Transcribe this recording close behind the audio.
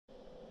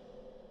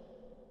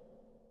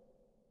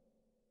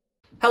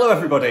Hello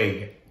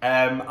everybody,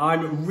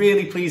 I'm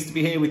really pleased to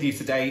be here with you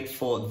today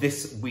for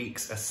this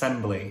week's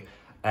assembly.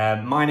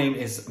 My name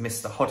is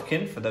Mr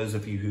Hodkin, for those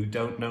of you who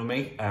don't know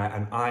me,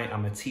 and I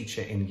am a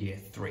teacher in Year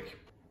 3.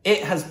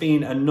 It has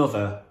been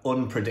another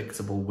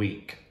unpredictable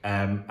week,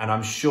 and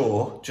I'm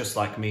sure, just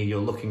like me, you're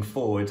looking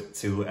forward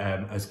to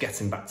us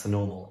getting back to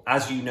normal.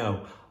 As you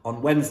know,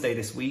 on Wednesday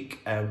this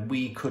week,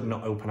 we could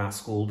not open our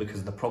school because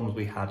of the problems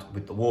we had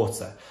with the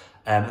water,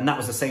 and that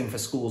was the same for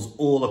schools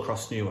all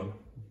across Newham.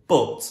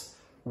 But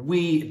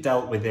we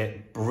dealt with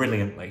it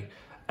brilliantly.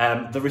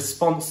 The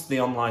response to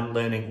the online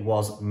learning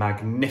was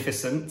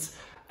magnificent.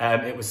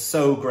 It was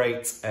so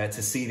great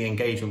to see the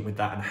engagement with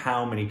that and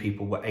how many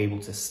people were able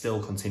to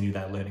still continue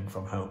their learning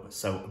from home.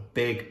 So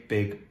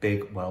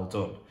big well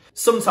done.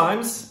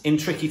 Sometimes, in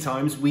tricky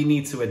times, we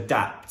need to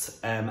adapt,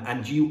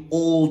 and you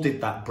all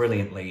did that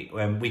brilliantly.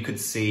 We could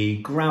see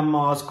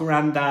grandmas,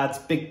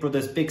 granddads, big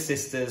brothers, big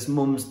sisters,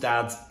 mums,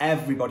 dads,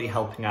 everybody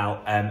helping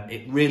out.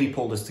 It really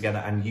pulled us together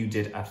and you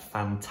did a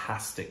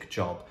fantastic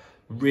job.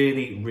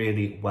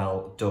 Really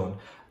well done.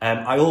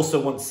 I also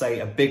want to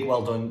say a big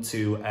well done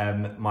to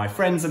my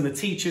friends and the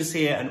teachers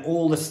here and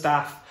all the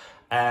staff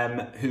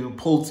who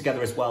pulled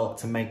together as well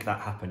to make that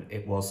happen.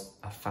 It was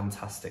a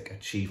fantastic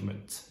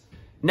achievement.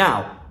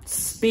 Now,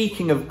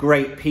 speaking of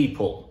great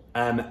people,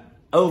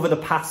 over the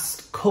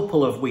past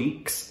couple of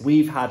weeks,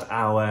 we've had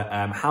our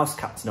house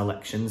captain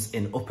elections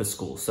in upper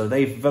school. So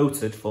they've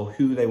voted for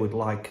who they would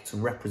like to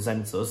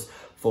represent us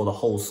for the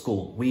whole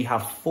school. We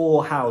have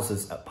 4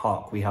 houses at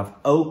Park. We have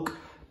Oak,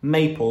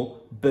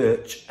 Maple,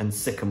 Birch and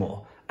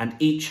Sycamore. And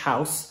each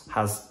house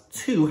has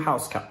 2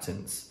 house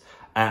captains.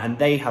 And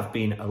they have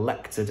been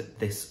elected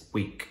this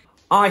week.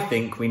 I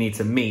think we need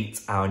to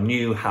meet our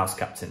new house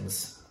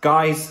captains.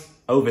 Guys,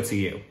 over to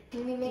you.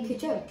 Can we make a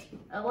joke?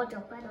 What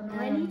joke? I don't know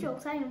any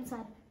jokes. I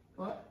understand.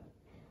 What?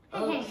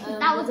 Hey,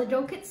 that was a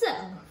joke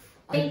itself.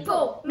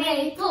 Maple.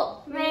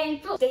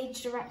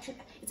 Stage direction.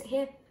 Is it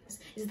here?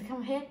 Is the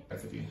camera here?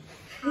 Both of you.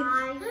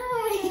 Hi.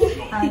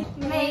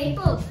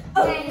 Maple.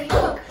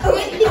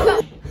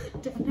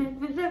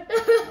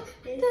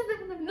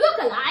 Look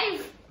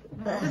alive.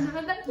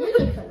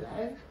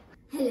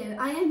 Hello,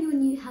 I am your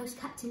new house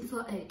captain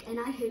for Oak and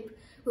I hope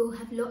we'll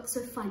have lots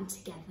of fun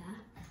together.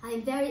 I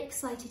am very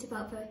excited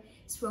about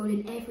this role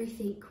and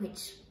everything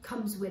which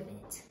comes with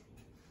it.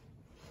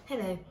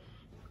 Hello,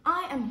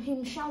 I am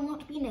whom shall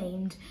not be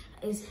named,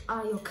 is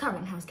your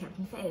current house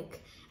captain for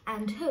Oak,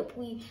 and hope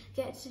we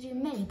get to do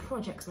many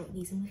projects like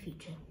these in the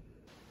future.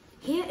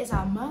 Here is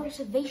our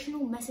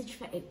motivational message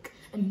for Oak.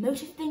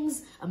 Emotive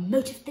things,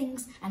 emotive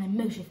things, and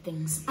emotive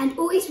things. And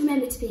always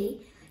remember to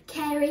be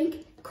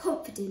caring,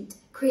 confident,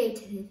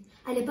 creative,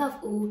 and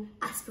above all,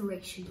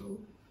 aspirational.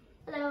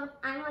 Hello,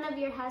 I'm one of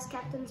your house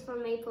captains for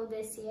Maple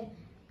this year,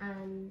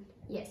 and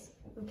yes,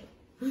 okay.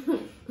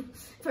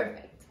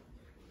 Perfect.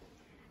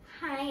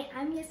 Hi,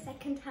 I'm your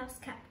second house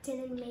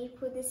captain in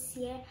Maple this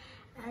year,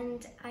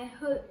 and I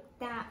hope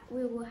that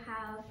we will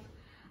have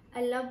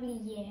a lovely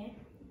year.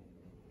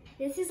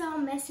 This is our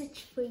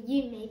message for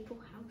you, Maple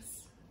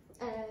House.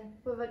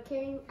 With a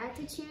caring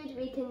attitude,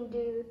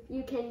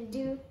 you can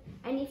do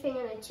anything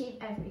and achieve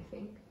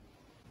everything.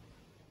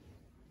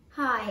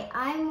 Hi,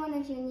 I'm one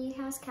of your new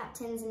house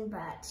captains in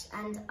Birch,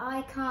 and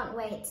I can't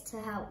wait to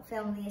help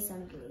film the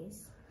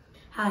assemblies.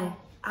 Hi,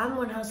 I'm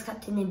one house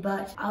captain in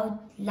Birch. I would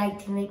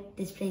like to make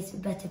this place a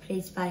better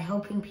place by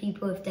helping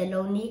people if they're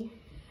lonely,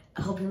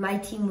 helping my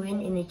team win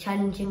in a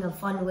challenging and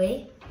fun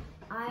way.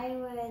 I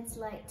would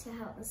like to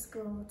help the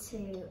school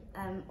to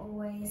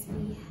always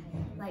be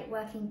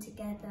working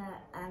together.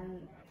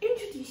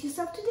 Introduce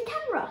yourself to the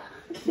camera.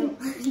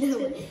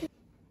 No.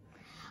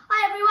 Hi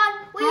everyone,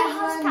 we're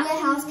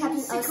house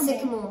captains of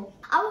Sycamore.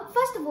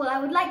 First of all, I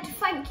would like to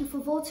thank you for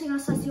voting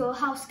us as your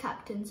house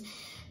captains.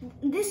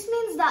 This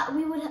means that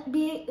we would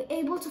be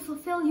able to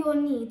fulfill your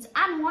needs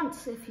and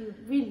wants if you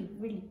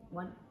really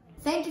want.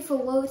 Thank you for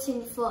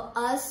voting for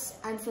us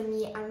and for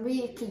me. I'm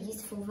really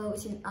pleased for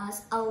voting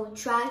us. I will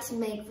try to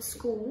make the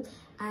school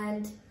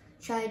and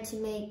try to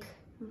make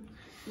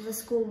the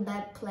school a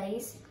better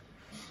place.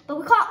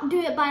 But we can't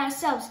do it by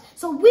ourselves,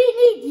 so we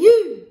need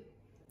you.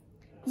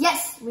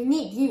 Yes, we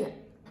need you.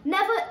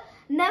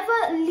 Never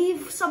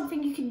leave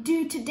something you can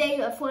do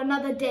today for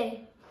another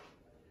day.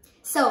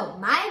 So,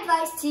 my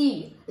advice to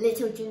you,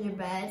 little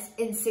gingerbreads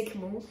in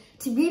Sycamore,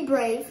 to be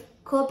brave,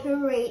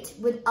 cooperate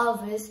with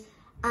others,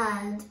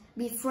 and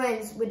be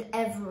friends with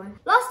everyone.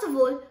 Last of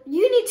all,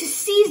 you need to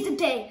seize the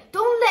day.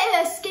 Don't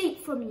let it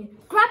escape from you.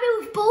 Grab it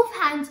with both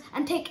hands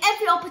and take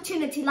every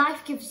opportunity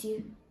life gives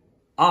you.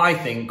 I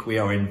think we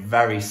are in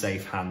very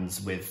safe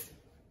hands with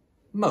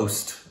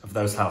most of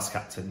those house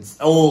captains.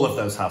 All of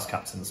those house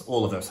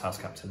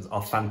captains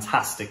are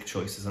fantastic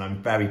choices, and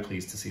I'm very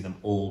pleased to see them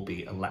all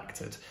be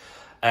elected.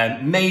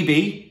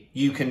 Maybe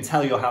you can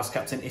tell your house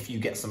captain if you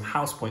get some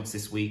house points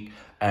this week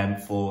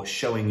for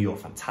showing your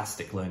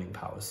fantastic learning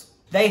powers.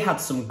 They had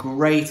some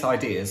great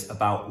ideas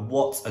about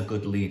what a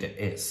good leader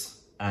is.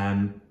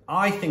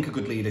 I think a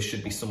good leader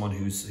should be someone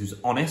who's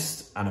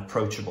honest and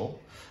approachable,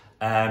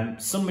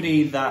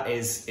 somebody that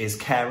is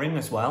caring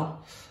as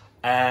well,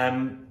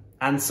 and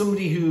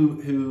somebody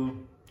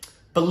who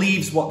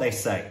believes what they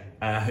say,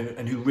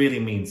 and who really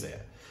means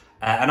it.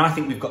 And I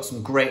think we've got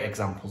some great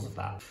examples of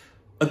that.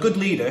 A good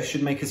leader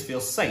should make us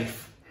feel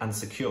safe and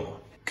secure.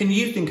 Can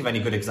you think of any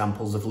good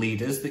examples of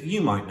leaders that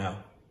you might know?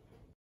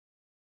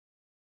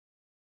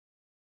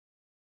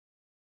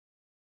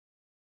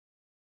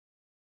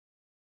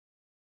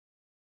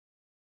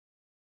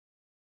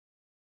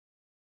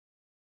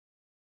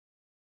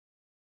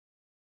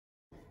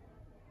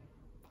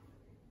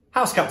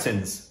 House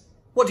captains,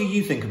 what do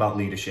you think about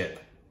leadership?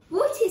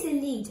 What is a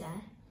leader?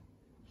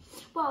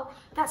 Well,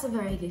 that's a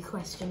very good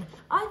question.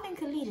 I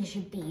think a leader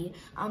should be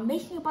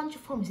making a bunch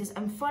of promises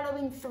and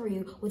following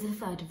through with a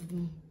third of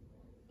them.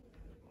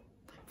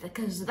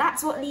 Because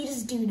that's what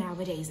leaders do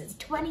nowadays. It's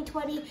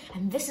 2020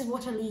 and this is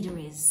what a leader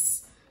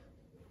is.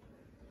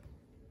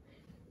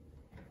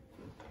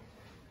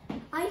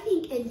 I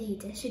think a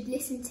leader should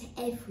listen to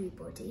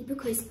everybody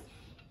because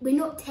we're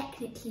not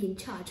technically in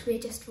charge. We're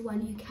just the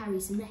one who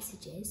carries the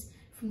messages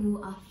from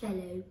all our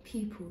fellow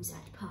pupils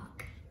at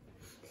Park.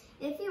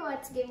 If you were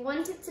to give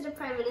one tip to the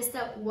Prime Minister,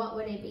 what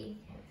would it be?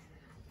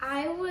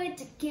 I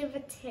would give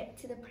a tip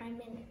to the Prime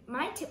Minister.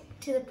 My tip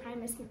to the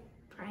Prime Minister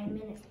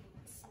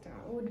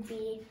would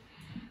be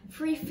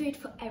free food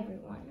for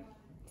everyone,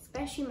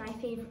 especially my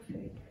favourite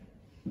food.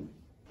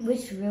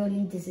 Which real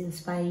leaders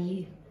inspire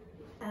you?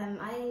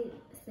 I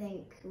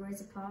think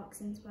Rosa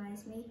Parks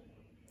inspires me.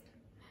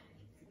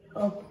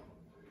 Oh,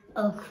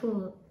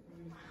 cool.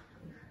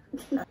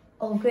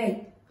 Oh,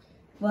 great.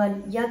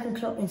 Well, Jurgen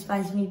Klopp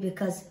inspires me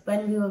because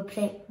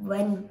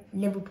when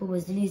Liverpool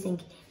was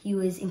losing, he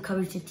was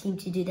encouraged the team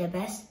to do their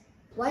best.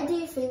 Why do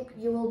you think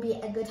you will be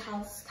a good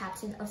house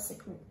captain of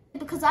Sycamore?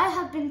 Because I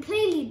have been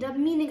play leader,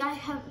 meaning I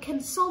can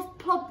solve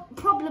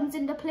problems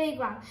in the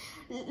playground.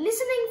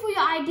 Listening for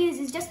your ideas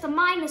is just a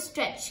minor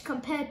stretch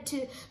compared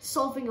to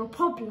solving your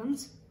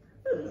problems.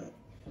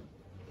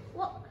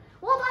 What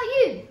about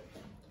you?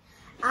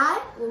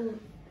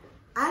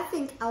 I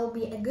think I'll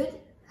be a good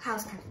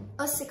house captain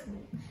of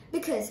Sycamore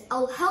because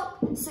I'll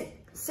help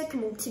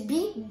Sycamore to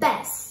be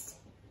best.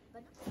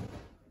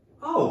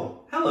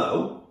 Oh,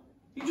 hello.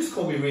 You just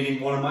caught me reading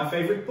one of my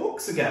favourite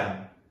books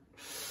again.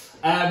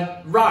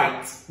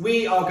 Right,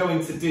 we are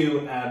going to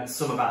do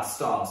some of our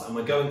stars, and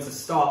we're going to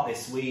start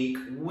this week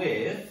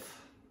with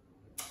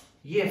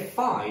Year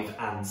 5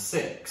 and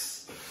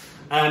 6.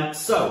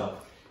 So,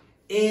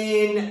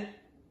 in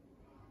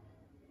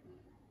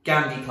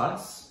Gandhi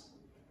class,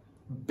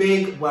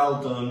 big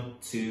well done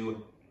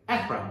to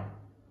Ehram.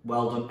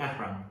 Well done,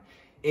 Ehram.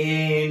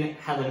 In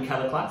Helen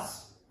Keller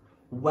class,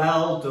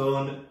 well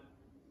done,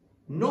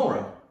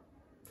 Nora.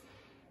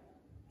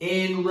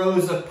 In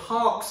Rosa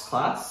Parks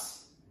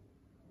class,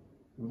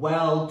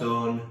 well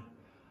done,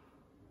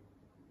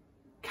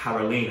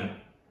 Carolina.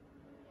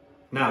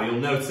 Now you'll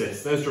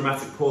notice those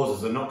dramatic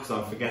pauses are not because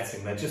I'm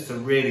forgetting, they're just to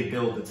really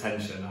build the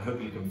tension. I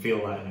hope you can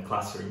feel that in the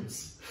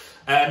classrooms.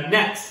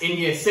 Next, in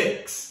Year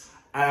 6,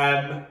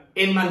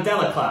 in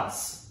Mandela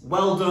class,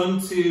 well done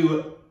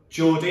to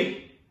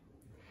Geordie.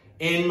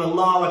 In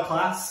Malala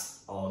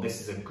class, oh,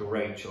 this is a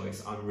great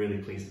choice. I'm really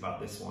pleased about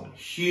this one.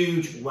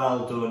 Huge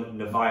well done,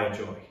 Navaya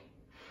Joy.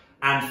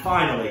 And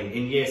finally,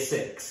 in Year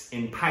 6,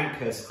 in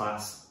Pankhurst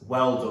class,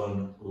 well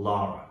done,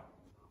 Lara.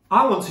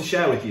 I want to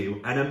share with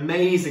you an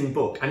amazing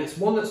book, and it's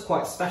one that's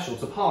quite special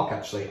to Park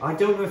actually. I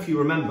don't know if you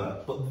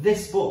remember, but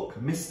this book,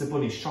 Mr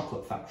Bunny's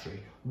Chocolate Factory,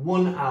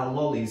 won our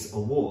Lollies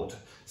Award.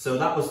 So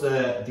that was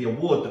the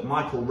award that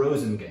Michael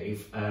Rosen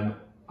gave,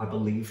 I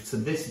believe, to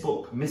this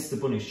book, Mr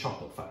Bunny's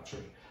Chocolate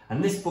Factory.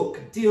 And this book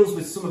deals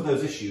with some of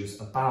those issues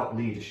about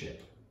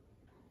leadership.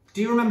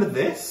 Do you remember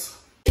this?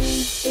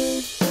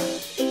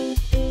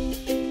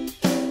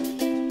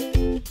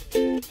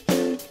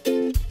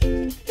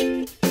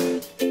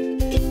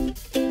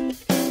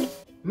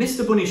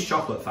 Mr Bunny's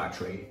Chocolate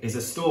Factory is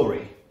a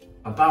story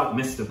about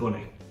Mr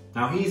Bunny.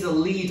 Now he's a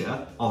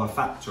leader of a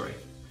factory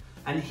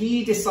and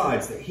he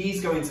decides that he's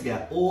going to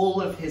get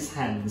all of his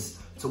hens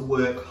to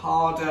work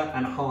harder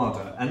and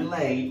harder and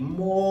lay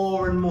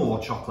more and more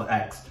chocolate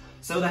eggs.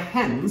 So the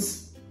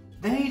hens,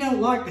 they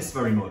don't like this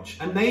very much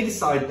and they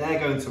decide they're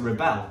going to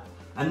rebel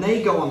and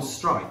they go on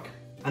strike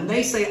and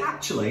they say,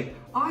 actually,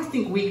 I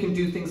think we can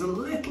do things a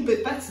little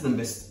bit better than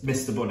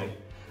Mr Bunny.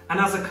 And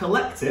as a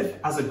collective,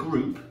 as a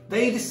group,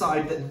 they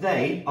decide that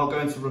they are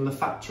going to run the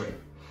factory.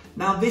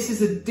 Now this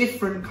is a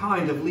different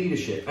kind of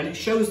leadership and it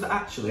shows that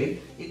actually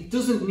it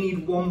doesn't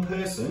need one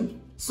person.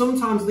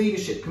 Sometimes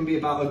leadership can be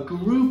about a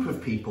group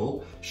of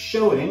people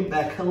showing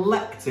their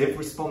collective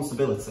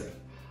responsibility.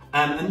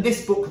 And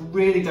this book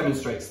really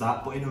demonstrates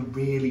that, but in a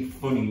really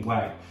funny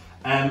way.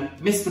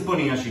 Mr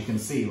Bunny, as you can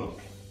see,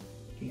 look,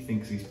 he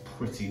thinks he's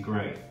pretty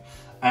great.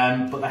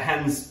 But the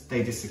hens,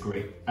 they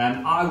disagree.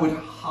 I would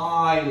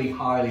highly,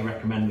 highly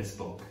recommend this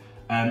book.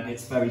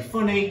 It's very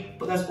funny,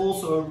 but there's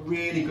also a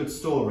really good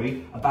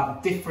story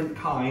about different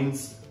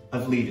kinds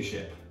of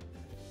leadership.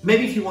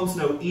 Maybe if you want to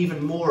know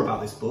even more about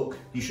this book,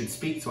 you should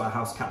speak to our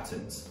house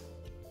captains.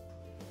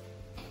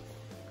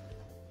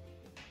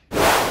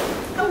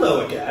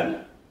 hello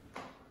again.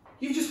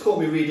 You just caught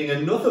me reading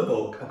another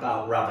book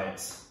about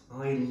rabbits.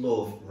 I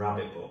love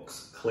rabbit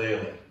books,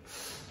 clearly.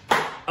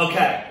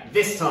 Okay,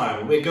 this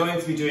time we're going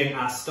to be doing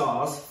our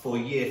stars for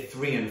year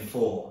 3 and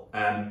 4.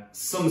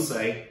 Some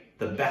say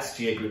the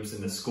best year groups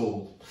in the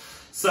school.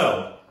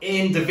 So,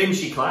 in Da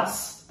Vinci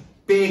class,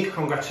 big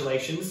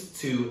congratulations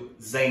to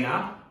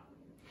Zainab.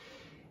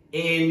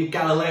 In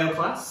Galileo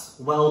class,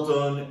 well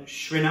done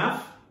Shrinav.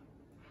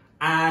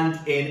 And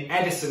in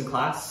Edison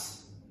class,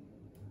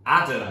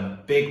 Adam,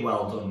 big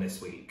well done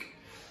this week.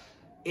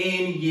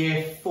 In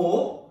year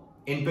 4,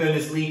 in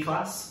Berners-Lee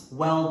class,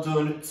 well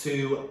done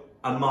to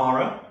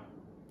Amara.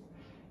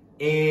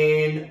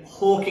 In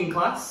Hawking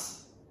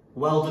class,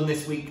 well done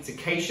this week to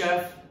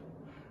Keshav.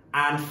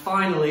 And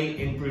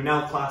finally, in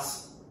Brunel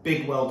class,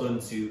 big well done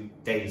to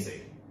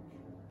Daisy.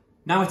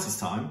 Now it is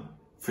time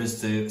for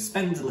us to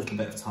spend a little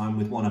bit of time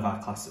with one of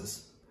our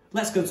classes.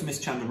 Let's go to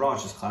Ms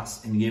Chandrarajah's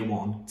class in year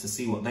 1 to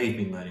see what they've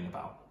been learning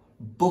about.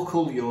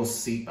 Buckle your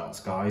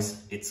seatbelts,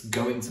 guys. It's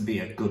going to be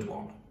a good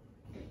one.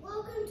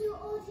 Welcome to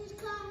Aldrin's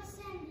class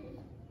assembly.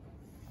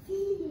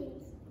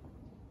 Feelings.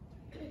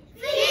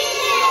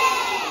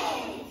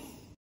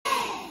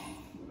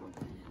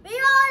 We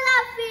all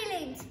have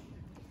feelings.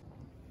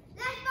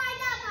 Let's find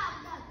out about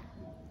them.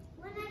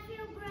 When I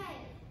feel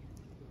brave,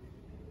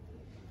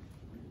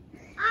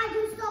 I do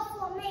stuff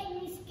what makes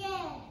me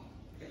scared.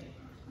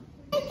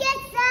 I get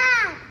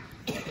sad.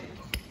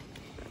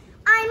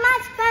 I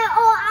must go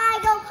or I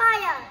go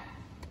higher.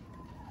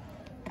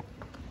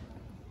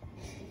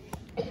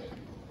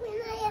 When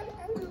I am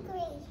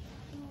hungry,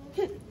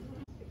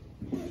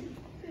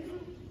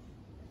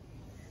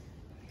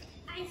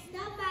 I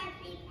stop by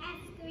big and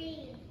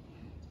scream.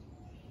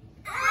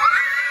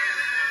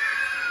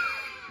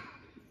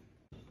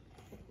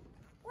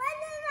 When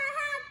am I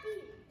happy?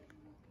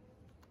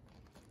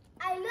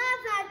 I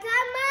love I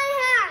got my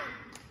hand.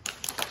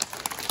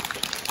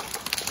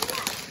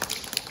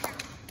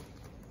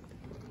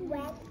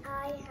 When I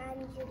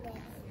hand you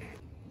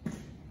this,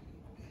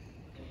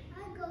 I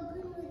go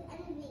green with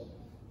envy.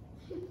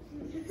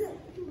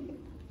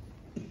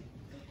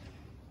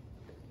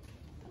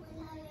 When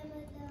I am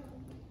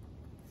alone,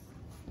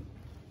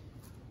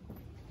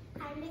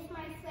 I miss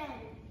my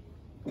friend.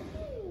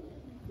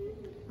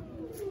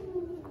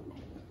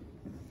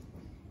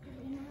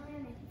 And now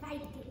I'm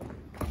excited.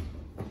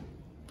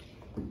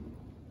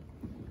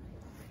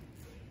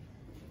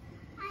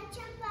 I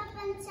jump up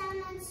and down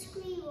and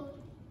squeal.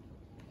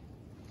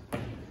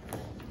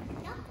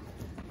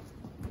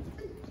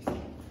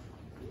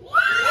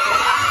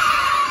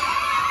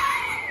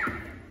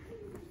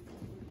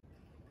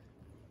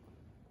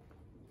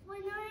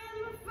 When I am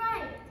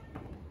afraid.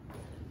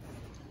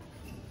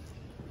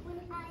 When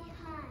I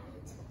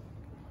hide.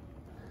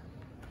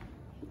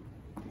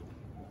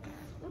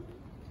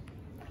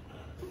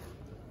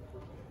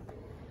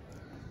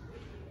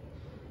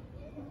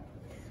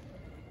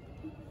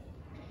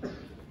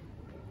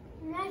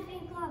 When I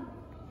think calm.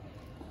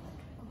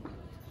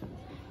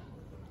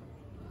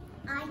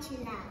 I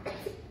chill out.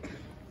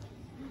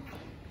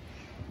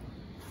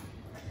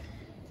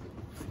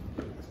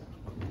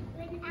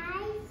 When I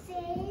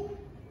say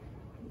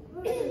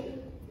worry,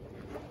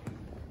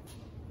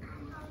 I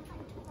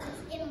have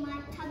in my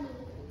tummy.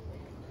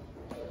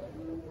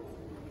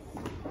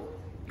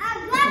 A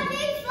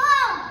grumpy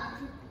frog!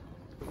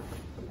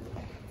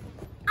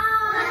 I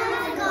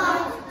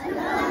got a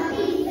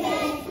grumpy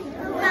face,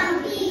 a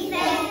grumpy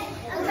face,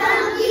 a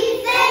grumpy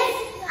face.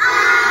 I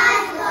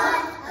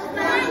got a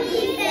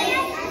grumpy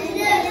face, and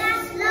it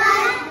looks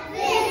like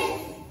this.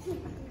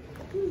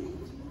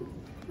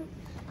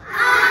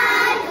 I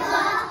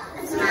got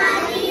a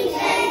smiling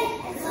face,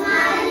 a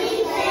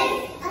smiling face,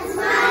 a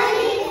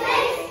smiling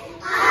face.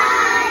 I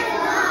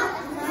got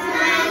a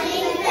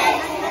smiling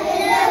face, and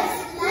it looks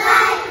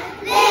like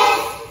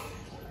this.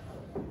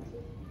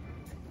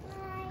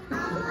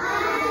 I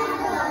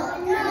got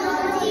a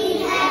naughty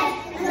head,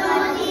 a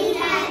naughty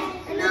head,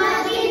 a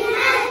naughty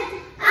head.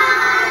 I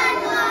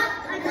got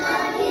a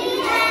naughty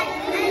head,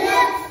 and it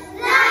looks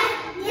like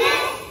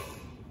this.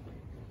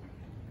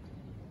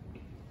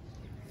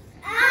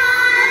 I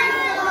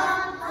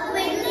got a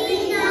wiggly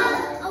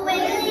nose, a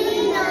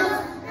wiggly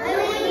nose, a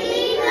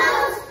wiggly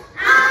nose.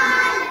 I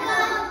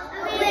got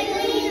a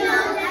wiggly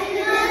nose, and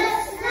it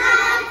looks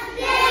like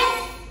this.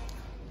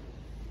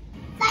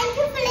 Thank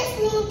you for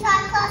listening to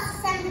our class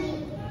assembly.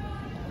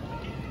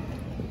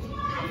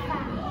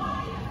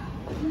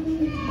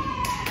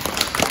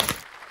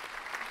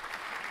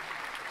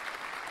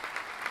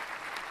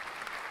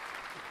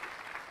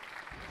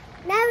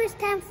 Now it's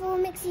time for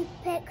Mitzi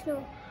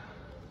Pecknold.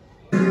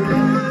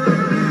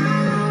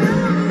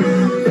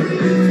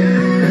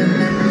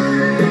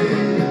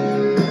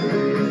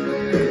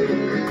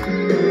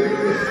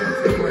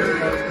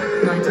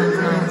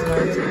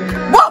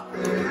 Whoa!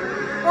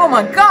 Oh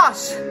my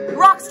gosh!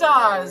 Rock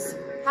stars!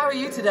 How are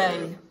you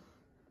today?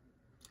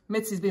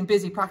 Mitzi's been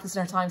busy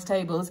practicing her times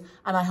tables,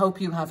 and I hope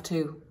you have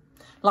too.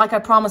 Like I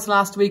promised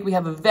last week, we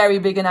have a very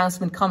big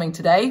announcement coming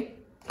today.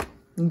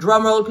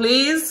 Drum roll,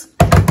 please.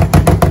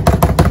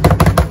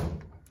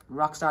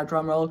 rockstar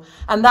drum roll.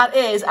 And that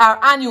is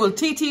our annual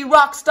TT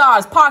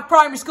Rockstars Park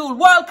Primary School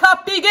World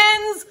Cup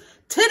begins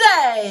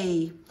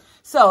today.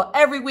 So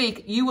every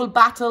week you will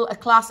battle a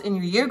class in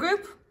your year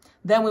group.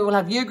 Then we will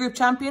have year group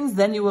champions.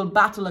 Then you will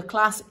battle a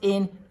class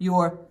in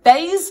your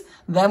phase.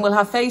 Then we'll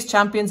have phase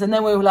champions. And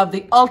then we will have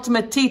the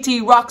ultimate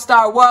TT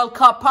Rockstar World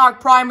Cup Park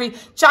Primary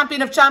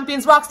Champion of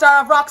Champions,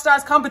 Rockstar of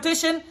Rockstars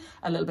competition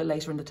a little bit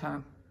later in the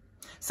term.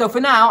 So for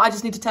now, I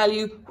just need to tell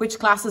you which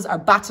classes are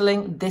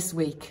battling this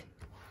week.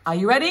 Are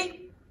you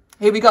ready?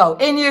 Here we go.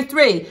 In year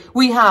 3,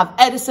 we have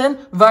Edison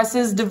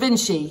versus Da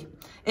Vinci.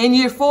 In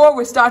year 4,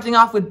 we're starting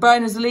off with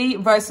Berners-Lee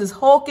versus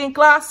Hawking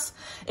class.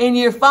 In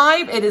year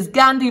 5, it is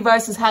Gandhi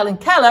versus Helen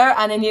Keller.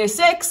 And in year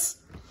 6,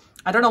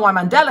 I don't know why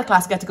Mandela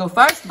class get to go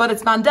first, but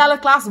it's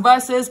Mandela class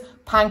versus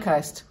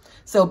Pankhurst.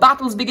 So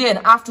battles begin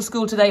after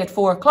school today at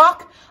 4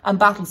 o'clock and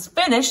battles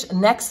finish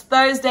next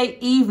Thursday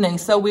evening.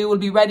 So we will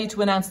be ready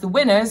to announce the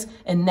winners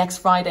in next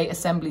Friday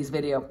Assemblies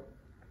video.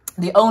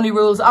 The only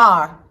rules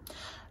are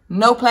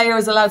no player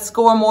is allowed to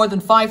score more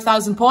than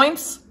 5,000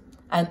 points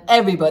and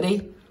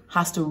everybody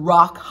has to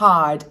rock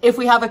hard. If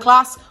we have a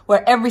class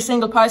where every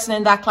single person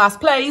in that class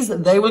plays,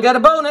 they will get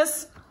a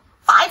bonus,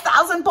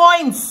 5,000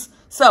 points.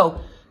 So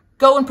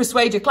go and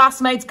persuade your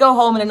classmates, go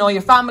home and annoy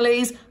your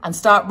families and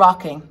start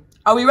rocking.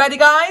 Are we ready,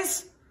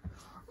 guys?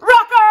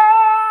 Rock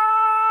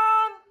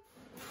on!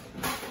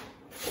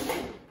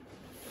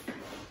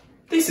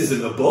 This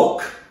isn't a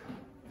book.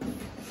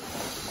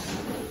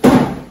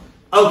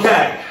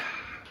 Okay,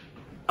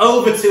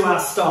 over to our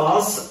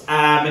stars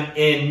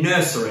in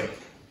nursery.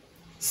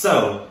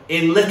 So,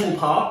 in Little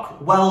Park,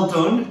 well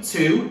done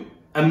to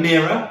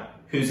Amira,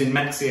 who's in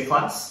Mexia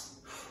class.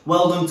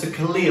 Well done to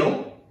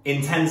Khalil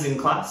in Tenzin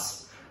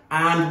class.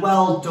 And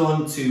well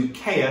done to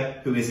Kea,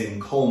 who is in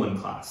Coleman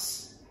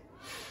class.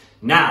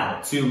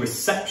 Now, to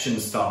reception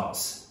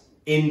stars.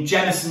 In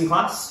Jemison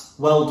class,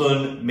 well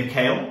done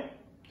Mikhail.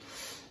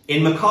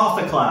 In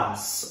MacArthur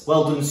class,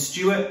 well done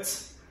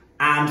Stuart.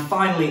 And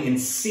finally, in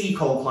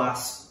Seacole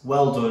class,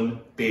 well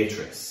done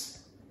Beatrice.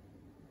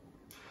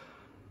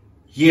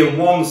 Year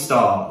 1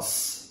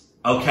 stars.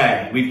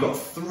 Okay, we've got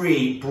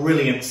 3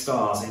 brilliant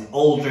stars in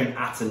Aldrin,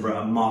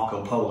 Attenborough and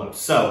Marco Polo.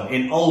 So,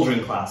 in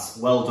Aldrin class,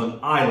 well done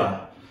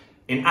Isla.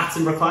 In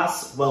Attenborough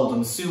class, well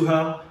done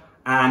Suha.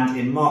 And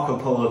in Marco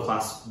Polo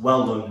class,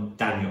 well done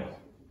Daniel.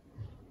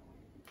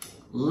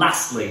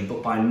 Lastly,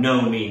 but by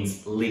no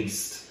means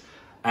least,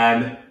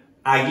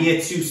 our year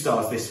 2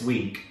 stars this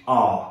week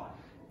are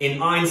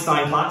in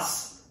Einstein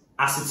class,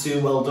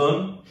 Asitu, well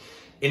done.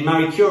 In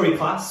Marie Curie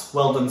class,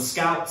 well done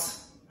Scout.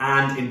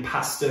 And in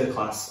Pasteur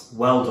class,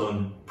 well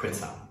done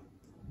Pritam.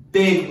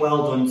 Big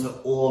well done to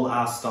all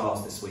our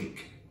stars this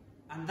week.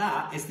 And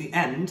that is the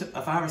end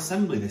of our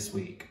assembly this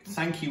week.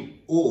 Thank you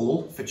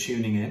all for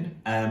tuning in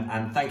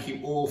and thank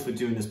you all for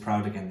doing us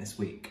proud again this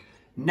week.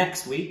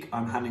 Next week,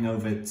 I'm handing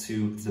over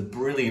to the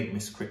brilliant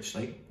Miss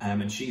Critchley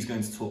and she's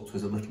going to talk to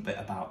us a little bit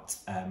about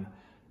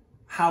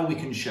how we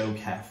can show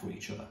care for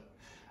each other.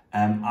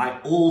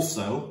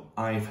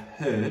 I've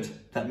heard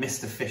that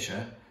Mr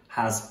Fisher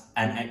has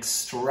an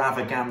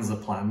extravaganza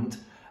planned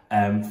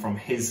from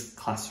his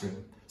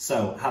classroom.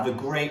 So have a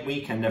great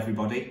weekend,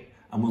 everybody,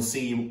 and we'll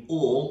see you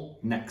all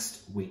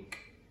next week.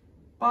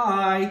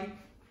 Bye.